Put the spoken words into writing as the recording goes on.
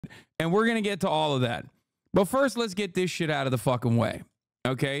And we're going to get to all of that. But first, let's get this shit out of the fucking way.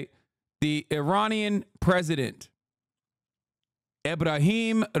 Okay? The Iranian president,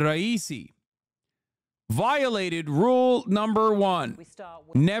 Ibrahim Raisi, violated rule number 1.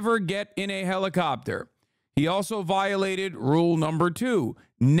 Never get in a helicopter. He also violated rule number 2.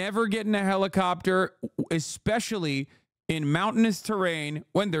 Never get in a helicopter, especially in mountainous terrain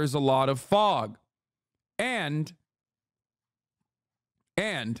when there's a lot of fog. And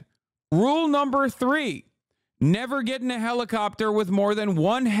rule number 3, never get in a helicopter with more than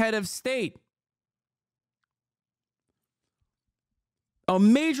one head of state. A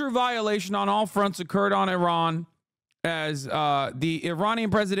major violation on all fronts occurred on Iran as the Iranian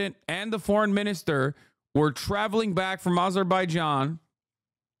president and the foreign minister were traveling back from Azerbaijan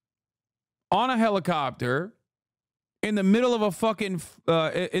on a helicopter in the middle of a fucking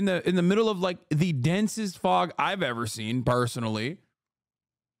in the middle of like the densest fog I've ever seen personally,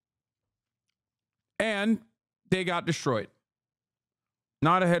 and they got destroyed.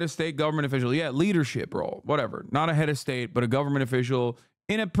 Not a head of state, government official. Yeah, leadership role, whatever. Not a head of state, but a government official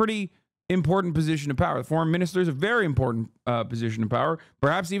in a pretty important position of power. The foreign minister is a very important position of power,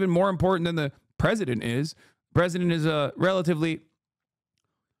 perhaps even more important than the president is. The president is a relatively...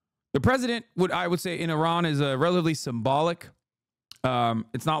 The president, I would say, in Iran is a relatively symbolic.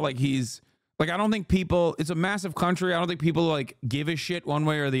 It's not like he's... Like, I don't think people... It's a massive country. I don't think people, like, give a shit one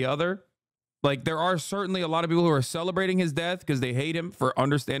way or the other. Like, there are certainly a lot of people who are celebrating his death because they hate him for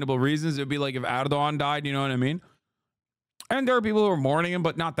understandable reasons. It would be like if Erdogan died, you know what I mean? And there are people who are mourning him,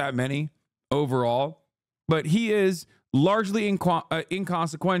 but not that many overall. But he is largely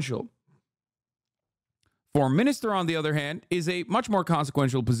inconsequential. Foreign minister, on the other hand, is a much more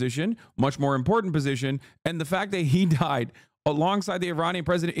consequential position, much more important position. And the fact that he died alongside the Iranian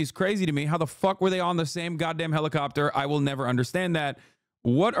president is crazy to me. How the fuck were they on the same goddamn helicopter? I will never understand that.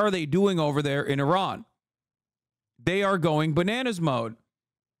 What are they doing over there in Iran? They are going bananas mode.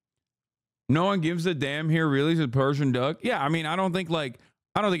 No one gives a damn here, really, said Persian Duck. Yeah, I mean, I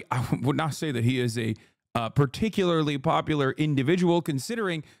would not say that he is a particularly popular individual,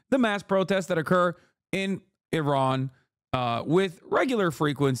 considering the mass protests that occur in Iran with regular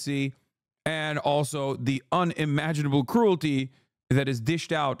frequency, and also the unimaginable cruelty that is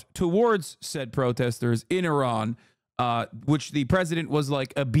dished out towards said protesters in Iran, which the president was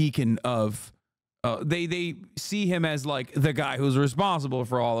like a beacon of. They see him as like the guy who's responsible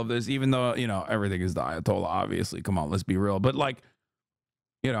for all of this, even though, you know, everything is the Ayatollah, obviously. Come on, let's be real. But like,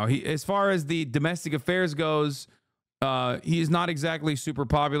 you know, as far as the domestic affairs goes, he is not exactly super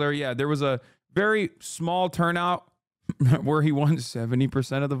popular. Yeah, there was a very small turnout where he won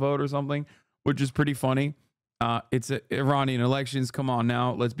 70% of the vote or something, which is pretty funny. It's Iranian elections. Come on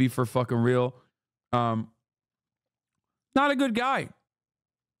now. Let's be for fucking real. Not a good guy.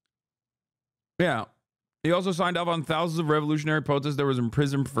 Yeah. He also signed up on thousands of revolutionary protests that was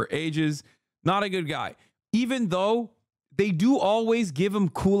imprisoned for ages. Not a good guy. Even though they do always give him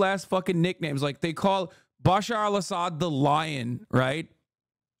cool ass fucking nicknames. Like they call Bashar al-Assad the Lion, right?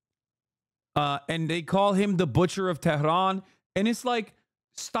 And they call him the Butcher of Tehran. And it's like,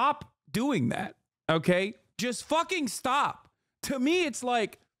 stop doing that. Okay? Just fucking stop. To me, it's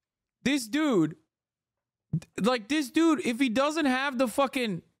like, this dude, if he doesn't have the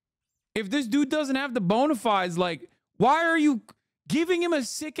fucking... If this dude doesn't have the bona fides, like, why are you giving him a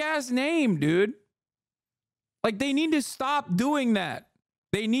sick-ass name, dude? Like, they need to stop doing that.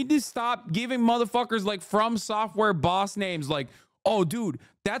 They need to stop giving motherfuckers, like, From Software boss names. Like, oh, dude,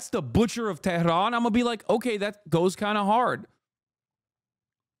 that's the Butcher of Tehran. I'm going to be like, okay, that goes kind of hard.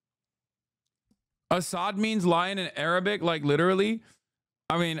 Assad means lion in Arabic, like, literally.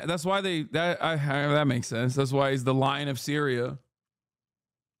 I mean, that's why that makes sense. That's why he's the Lion of Syria.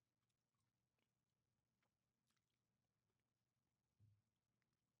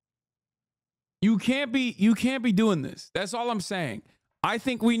 You can't be doing this. That's all I'm saying. I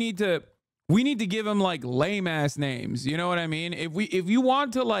think we need to give him like lame ass names. You know what I mean? If you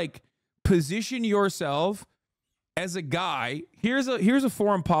want to like position yourself as a guy, here's a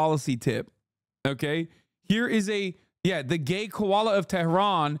foreign policy tip. Okay? Here is the gay koala of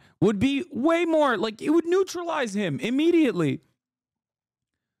Tehran would be way more like, it would neutralize him immediately.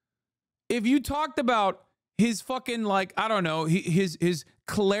 If you talked about his fucking, like, I don't know, his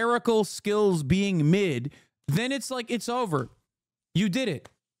clerical skills being mid, then it's like, it's over. You did it.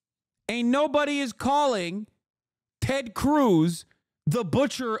 Ain't nobody is calling Ted Cruz the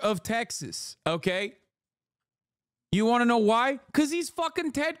Butcher of Texas, okay? You want to know why? Because he's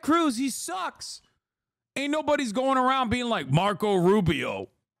fucking Ted Cruz. He sucks. Ain't nobody's going around being like Marco Rubio.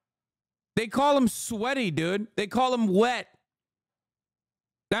 They call him sweaty, dude. They call him wet.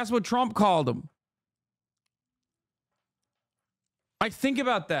 That's what Trump called him. Like, think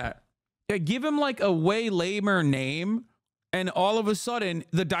about that. Yeah, give him like a way lamer name, and all of a sudden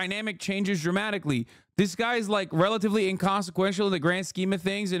the dynamic changes dramatically. This guy's like relatively inconsequential in the grand scheme of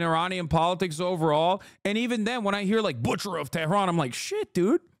things in Iranian politics overall. And even then, when I hear like Butcher of Tehran, I'm like, shit,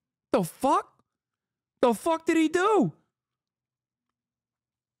 dude, the fuck? The fuck did he do?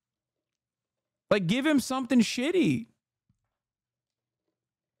 Like, give him something shitty.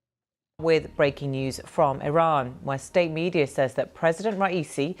 With breaking news from Iran, where state media says that President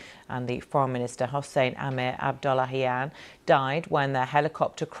Raisi and the Foreign Minister Hossein Amir Abdollahian died when their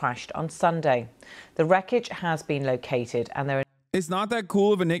helicopter crashed on Sunday. The wreckage has been located and there are... It's not that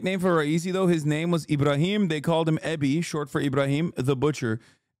cool of a nickname for Raisi, though. His name was Ibrahim. They called him Ebi, short for Ibrahim the Butcher.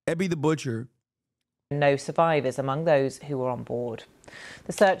 Ebi the Butcher. No survivors among those who were on board.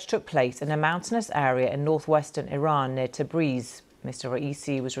 The search took place in a mountainous area in northwestern Iran near Tabriz. Mr.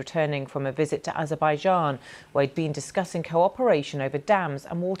 Raisi was returning from a visit to Azerbaijan, where he'd been discussing cooperation over dams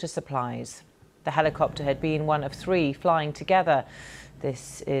and water supplies. The helicopter had been one of 3 flying together.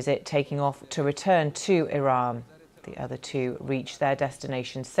 This is it taking off to return to Iran. The other 2 reached their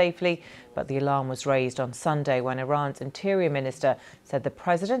destination safely, but the alarm was raised on Sunday when Iran's interior minister said the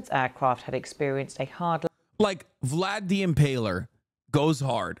president's aircraft had experienced a hard... Like, Vlad the Impaler goes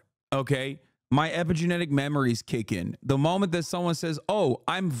hard, okay? My epigenetic memories kick in. The moment that someone says, oh,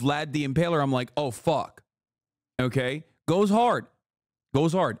 I'm Vlad the Impaler, I'm like, oh, fuck. Okay? Goes hard.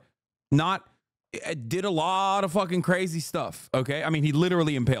 Goes hard. Not, did a lot of fucking crazy stuff. Okay? I mean, he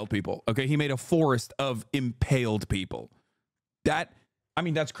literally impaled people. Okay? He made a forest of impaled people. That, I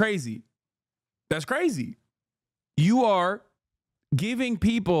mean, that's crazy. That's crazy. You are giving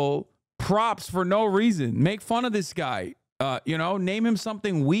people props for no reason. Make fun of this guy. You know, name him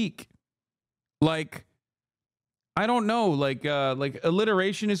something weak. Like, I don't know, like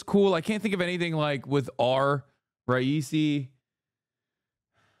alliteration is cool. I can't think of anything like with R, Raisi.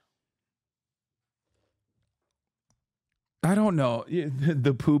 I don't know.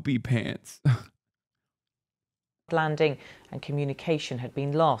 The poopy pants. Landing and communication had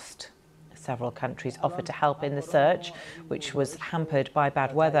been lost. Several countries offered to help in the search, which was hampered by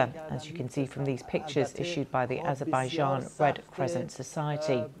bad weather, as you can see from these pictures issued by the Azerbaijan Red Crescent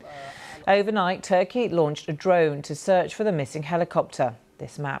Society. Overnight, Turkey launched a drone to search for the missing helicopter.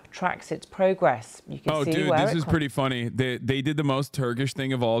 This map tracks its progress. You can see where this is pretty funny. They did the most Turkish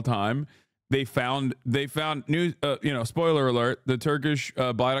thing of all time. They found news. You know, spoiler alert: the Turkish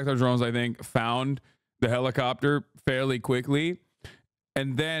Bayraktar drones, I think, found the helicopter fairly quickly,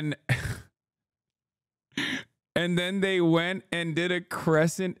 and then they went and did a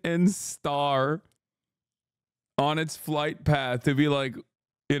crescent and star on its flight path to be like,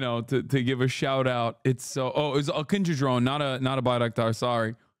 you know, to give a shout out. It's so, oh, it's a Kinja drone, not a Bayraktar,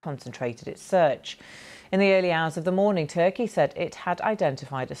 sorry. Concentrated its search. In the early hours of the morning, Turkey said it had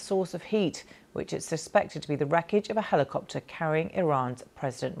identified a source of heat, which it suspected to be the wreckage of a helicopter carrying Iran's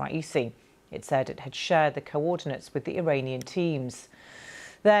President Raisi. It said it had shared the coordinates with the Iranian teams.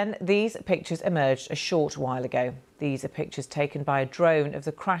 Then these pictures emerged a short while ago. These are pictures taken by a drone of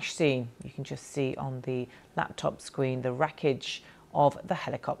the crash scene. You can just see on the laptop screen the wreckage of the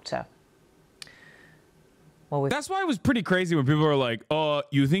helicopter. Well, that's why it was pretty crazy when people were like, oh,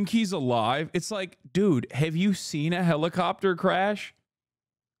 you think he's alive? It's like, dude, have you seen a helicopter crash?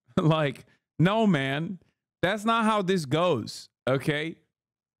 Like, no, man, that's not how this goes. Okay.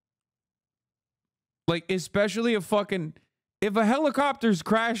 Like, especially if a helicopter's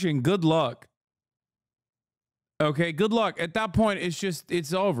crashing, good luck. Okay, good luck. At that point,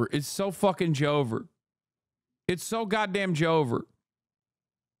 it's over. It's so fucking Jover. It's so goddamn Jover.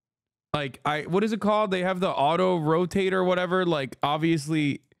 Like, what is it called? They have the auto rotate or whatever. Like,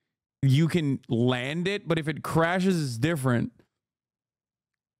 obviously, you can land it, but if it crashes, it's different.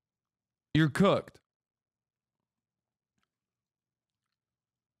 You're cooked.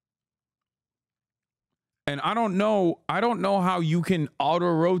 And I don't know how you can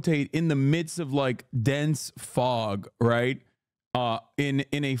auto rotate in the midst of like dense fog, right? In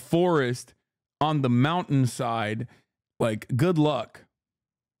a forest on the mountainside. Like, good luck.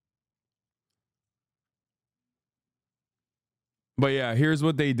 But yeah, here's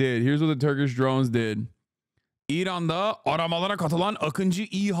what they did. Here's what the Turkish drones did. İran'da aramalara katılan Akıncı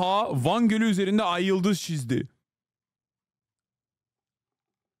İHA Van Gölü üzerinde ay yıldız çizdi.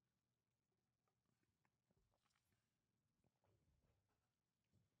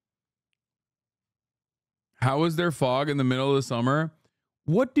 How is there fog in the middle of the summer?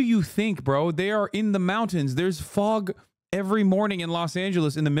 What do you think, bro? They are in the mountains. There's fog every morning in Los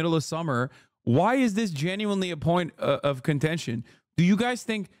Angeles in the middle of summer. Why is this genuinely a point of contention? Do you guys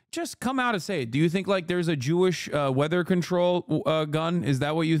think, just come out and say it, do you think like there's a Jewish weather control gun? Is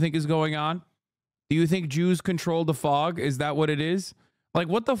that what you think is going on? Do you think Jews control the fog? Is that what it is? Like,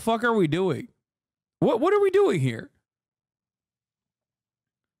 what the fuck are we doing? What are we doing here?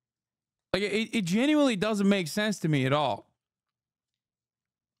 Like, it genuinely doesn't make sense to me at all.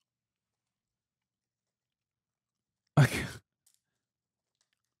 Like,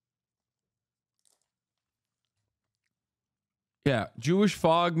 yeah, Jewish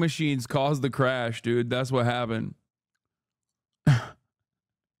fog machines caused the crash, dude. That's what happened.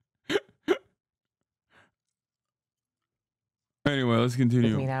 Anyway, let's continue.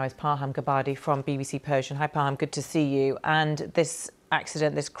 With me now is Parham Gabadi from BBC Persian. Hi, Parham. Good to see you. And this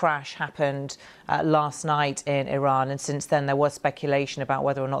accident, this crash happened last night in Iran. And since then, there was speculation about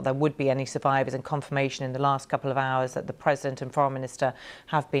whether or not there would be any survivors, and confirmation in the last couple of hours that the president and foreign minister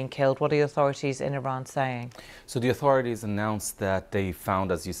have been killed. What are the authorities in Iran saying? So the authorities announced that they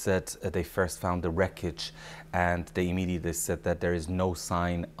found, as you said, they first found the wreckage, and they immediately said that there is no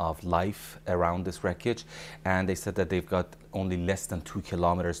sign of life around this wreckage. And they said that they've got only less than 2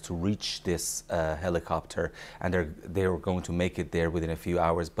 kilometers to reach this helicopter, and they were going to make it there within a few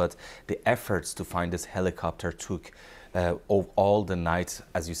hours. But the efforts to find this helicopter took all the night.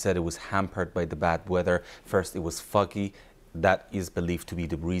 As you said, it was hampered by the bad weather. First, it was foggy. That is believed to be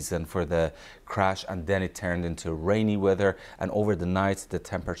the reason for the crash, and then it turned into rainy weather, and over the night the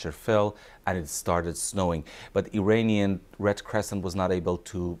temperature fell and it started snowing. But Iranian Red Crescent was not able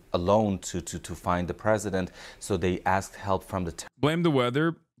to alone to find the president, so they asked help from the blame the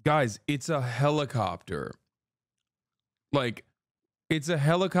weather. Guys, it's a helicopter. Like, it's a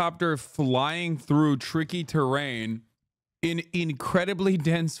helicopter flying through tricky terrain in incredibly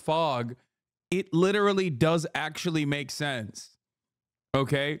dense fog. It literally does actually make sense.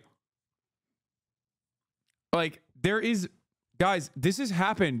 Okay? Like, there is, guys, this has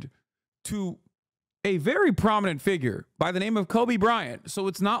happened to a very prominent figure by the name of Kobe Bryant. So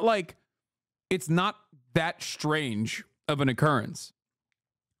it's not like, it's not that strange of an occurrence.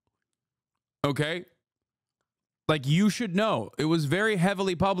 Okay? Like, you should know. It was very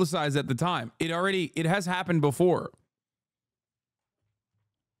heavily publicized at the time. It has happened before.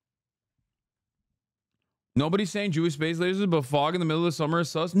 Nobody's saying Jewish space lasers, but fog in the middle of the summer is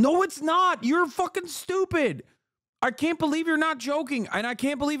sus. No, it's not. You're fucking stupid. I can't believe you're not joking. And I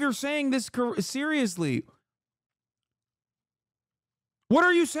can't believe you're saying this seriously. What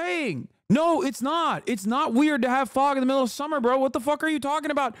are you saying? No, it's not. It's not weird to have fog in the middle of summer, bro. What the fuck are you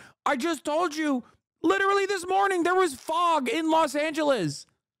talking about? I just told you, literally this morning, there was fog in Los Angeles.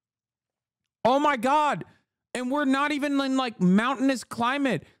 Oh my God. And we're not even in like mountainous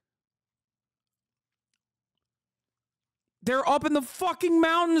climate. They're up in the fucking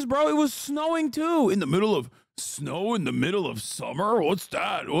mountains, bro. It was snowing too. In the middle of snow in the middle of summer? What's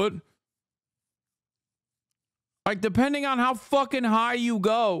that? What? Like, depending on how fucking high you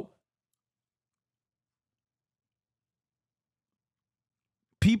go.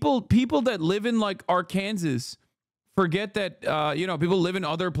 People that live in like Arkansas forget that, people live in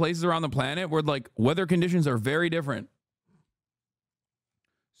other places around the planet where like weather conditions are very different.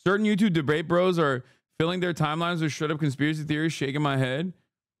 Certain YouTube debate bros are filling their timelines with straight up conspiracy theories, shaking my head.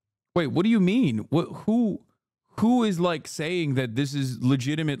 Wait, what do you mean? Who is like saying that this is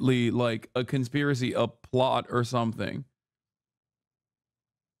legitimately like a conspiracy, a plot or something?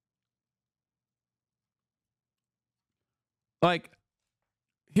 Like,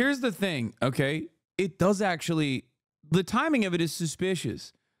 here's the thing, okay? It does actually, the timing of it is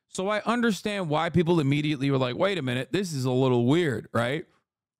suspicious. So I understand why people immediately were like, wait a minute, this is a little weird, right?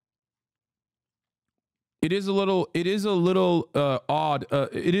 It is a little odd.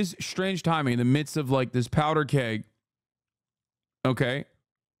 It is strange timing in the midst of like this powder keg. Okay.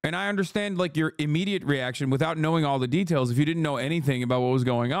 And I understand like your immediate reaction without knowing all the details. If you didn't know anything about what was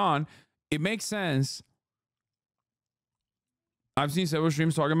going on, it makes sense. I've seen several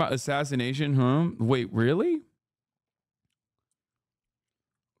streams talking about assassination. Huh? Wait, really?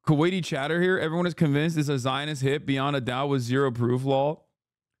 Kuwaiti chatter here. Everyone is convinced it's a Zionist hit beyond a doubt with zero proof law.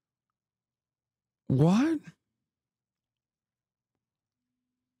 What?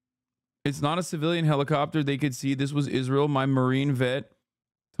 It's not a civilian helicopter. They could see this was Israel. My Marine vet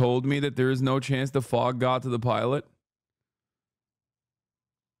told me that there is no chance the fog got to the pilot.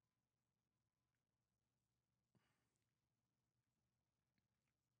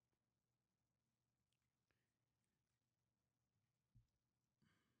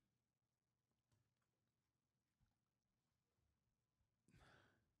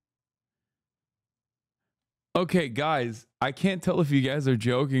 Okay, guys, I can't tell if you guys are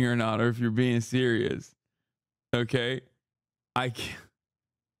joking or not, or if you're being serious. Okay? I can't.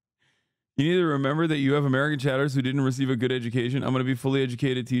 You need to remember that you have American chatters who didn't receive a good education. I'm going to be a fully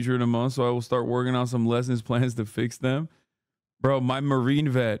educated teacher in a month, so I will start working on some lessons plans to fix them. Bro, my Marine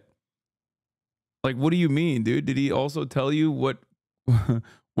vet. Like, what do you mean, dude? Did he also tell you what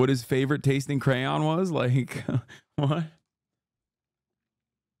his favorite tasting crayon was? Like, what?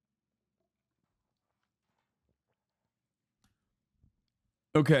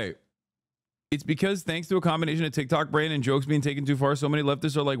 Okay. It's because thanks to a combination of TikTok brain and jokes being taken too far, so many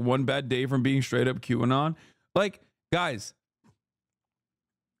leftists are like one bad day from being straight up QAnon. Like, guys.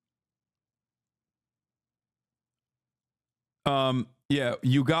 Yeah,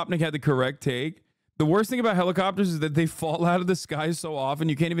 Ugopnik had the correct take. The worst thing about helicopters is that they fall out of the sky so often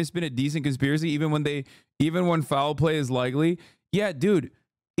you can't even spin a decent conspiracy even when foul play is likely. Yeah, dude,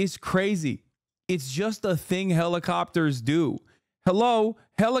 it's crazy. It's just a thing helicopters do. Hello,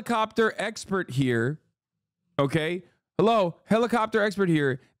 helicopter expert here. Okay? Hello, helicopter expert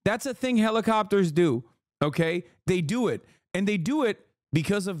here. That's a thing helicopters do. Okay? They do it. And they do it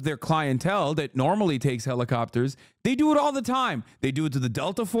because of their clientele that normally takes helicopters. They do it all the time. They do it to the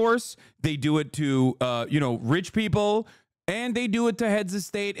Delta Force. They do it to, rich people. And they do it to heads of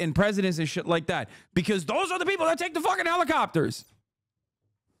state and presidents and shit like that. Because those are the people that take the fucking helicopters.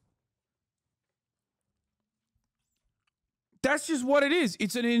 That's just what it is.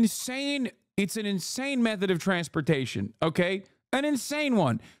 It's an insane method of transportation, okay? An insane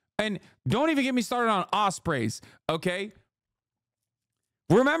one. And don't even get me started on ospreys, okay?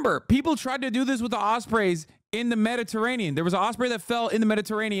 Remember, people tried to do this with the ospreys in the Mediterranean. There was an osprey that fell in the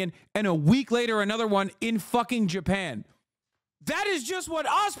Mediterranean, and a week later, another one in fucking Japan. That is just what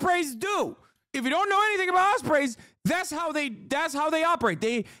ospreys do. If you don't know anything about ospreys, that's how they operate.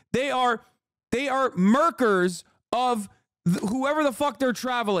 They are murkers of whoever the fuck they're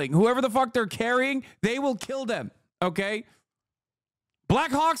traveling, whoever the fuck they're carrying, they will kill them, okay?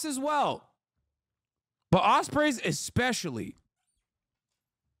 Black Hawks as well. But ospreys especially.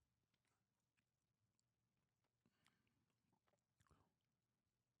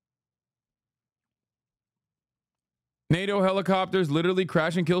 NATO helicopters literally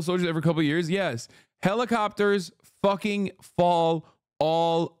crash and kill soldiers every couple of years? Yes. Helicopters fucking fall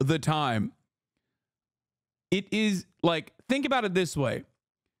all the time. It is like, think about it this way.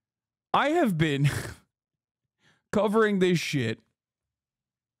 I have been covering this shit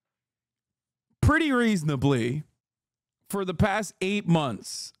pretty reasonably for the past 8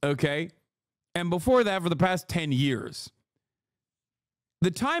 months, okay? And before that, for the past 10 years.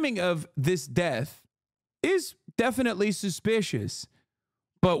 The timing of this death is definitely suspicious.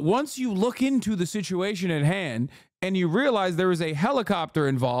 But once you look into the situation at hand and you realize there is a helicopter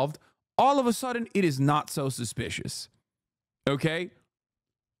involved, all of a sudden, it is not so suspicious. Okay?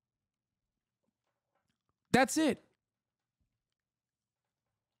 That's it.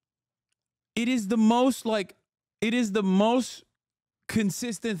 It is the most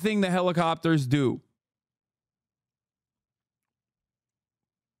consistent thing the helicopters do.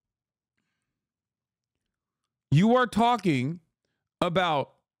 You are talking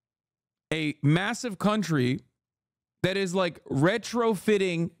about a massive country that is like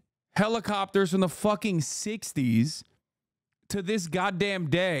retrofitting helicopters from the fucking 60s to this goddamn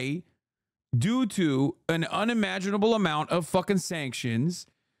day due to an unimaginable amount of fucking sanctions.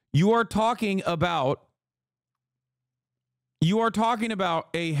 You are talking about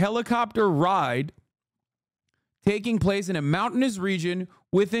a helicopter ride taking place in a mountainous region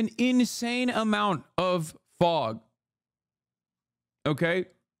with an insane amount of fog. Okay?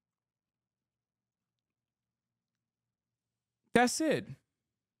 That's it.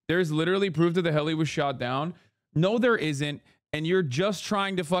 There's literally proof that the heli was shot down. No, there isn't. And you're just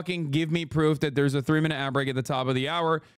trying to fucking give me proof that there's a 3-minute ad break at the top of the hour